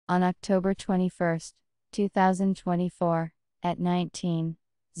On October 21, 2024, at 19:00,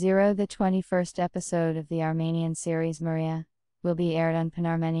 the 21st episode of the Armenian series Maria will be aired on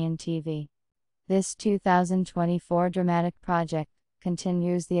Panarmenian TV. This 2024 dramatic project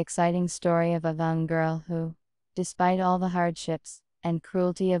continues the exciting story of a young girl who, despite all the hardships and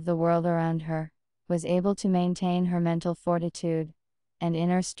cruelty of the world around her, was able to maintain her mental fortitude and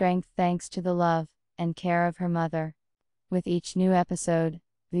inner strength thanks to the love and care of her mother. With each new episode,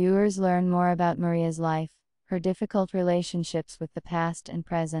 viewers learn more about Maria's life, her difficult relationships with the past and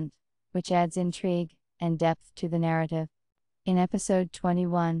present, which adds intrigue and depth to the narrative. In episode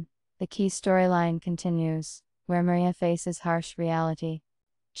 21, the key storyline continues, where Maria faces harsh reality.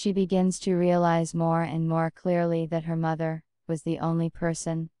 She begins to realize more and more clearly that her mother was the only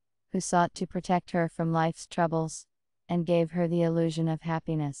person who sought to protect her from life's troubles and gave her the illusion of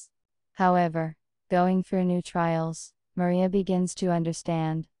happiness. However, going through new trials, Maria begins to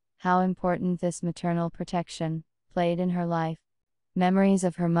understand how important this maternal protection played in her life. Memories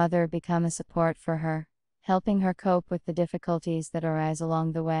of her mother become a support for her, helping her cope with the difficulties that arise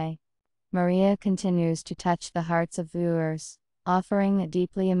along the way. Maria continues to touch the hearts of viewers, offering a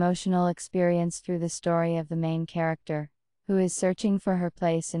deeply emotional experience through the story of the main character, who is searching for her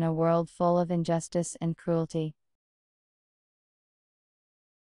place in a world full of injustice and cruelty.